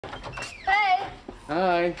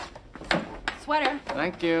Hi. Sweater.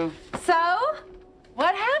 Thank you. So,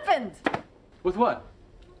 what happened? With what?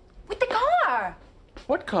 With the car.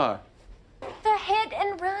 What car? The hit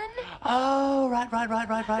and run. Oh, right.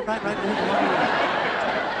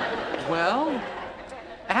 Well,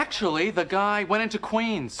 actually, the guy went into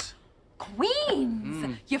Queens.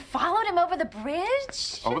 Queens? You followed him over the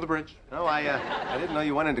bridge? Over the bridge. Oh, I didn't know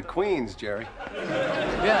you went into Queens, Jerry.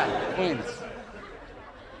 Yeah, Queens.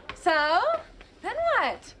 So, then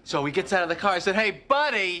what? So he gets out of the car. I said, hey,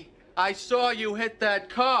 buddy, I saw you hit that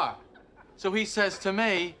car. So he says to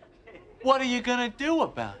me, what are you gonna do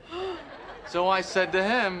about it? So I said to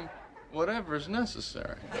him, whatever is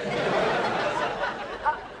necessary.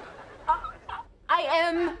 I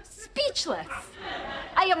am speechless.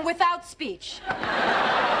 I am without speech.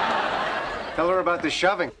 Tell her about the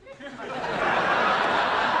shoving.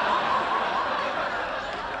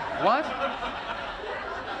 What?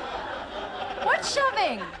 What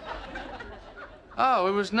shoving? Oh,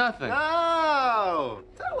 it was nothing. Oh,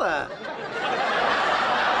 tell her.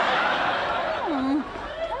 Tell me.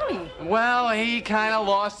 Well, he kind of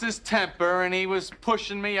lost his temper, and he was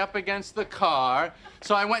pushing me up against the car,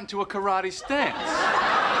 so I went into a karate stance.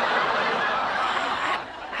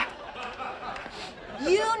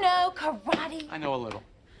 You know karate? I know a little.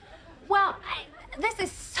 Well, this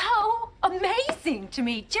is so amazing to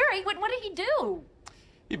me. Jerry, what did he do?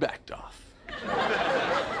 He backed off.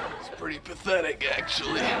 It's pretty pathetic,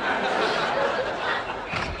 actually.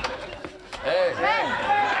 Hey.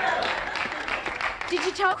 Did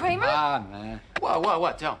you tell Kramer? Ah, man.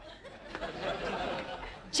 What? Tell me.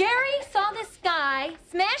 Jerry saw this guy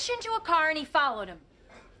smash into a car and he followed him.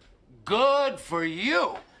 Good for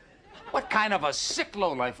you. What kind of a sick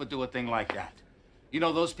lowlife would do a thing like that? You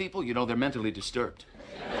know those people? You know they're mentally disturbed.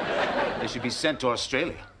 They should be sent to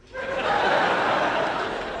Australia.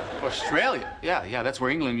 Australia? Yeah, that's where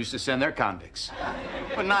England used to send their convicts.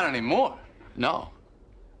 But not anymore. No.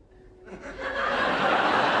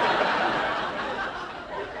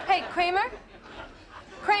 Hey, Kramer?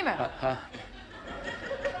 Kramer.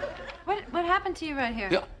 What happened to you right here?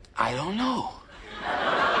 Yeah, I don't know.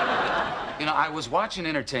 You know, I was watching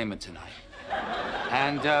entertainment tonight.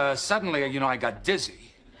 And suddenly, I got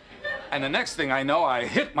dizzy. And the next thing I know, I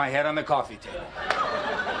hit my head on the coffee table.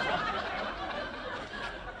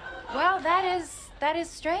 Well, that is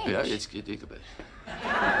strange. Yeah, it's a bit.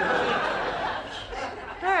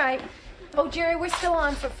 All right. Oh, Jerry, we're still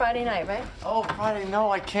on for Friday night, right? Oh, Friday, no,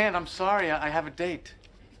 I can't. I'm sorry. I have a date.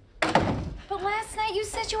 But last night you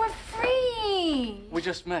said you were free. We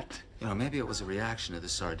just met. Maybe it was a reaction to the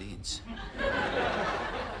sardines.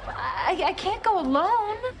 I can't go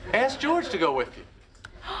alone. Ask George to go with you.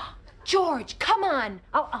 George, come on.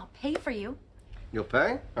 I'll pay for you. You'll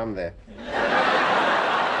pay? I'm there.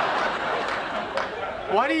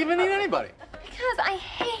 Why do you even need anybody? Because I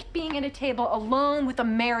hate being at a table alone with a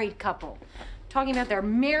married couple, talking about their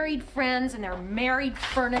married friends and their married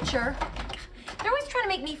furniture. They're always trying to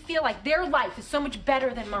make me feel like their life is so much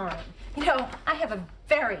better than mine. I have a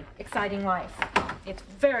very exciting life. It's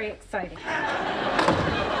very exciting.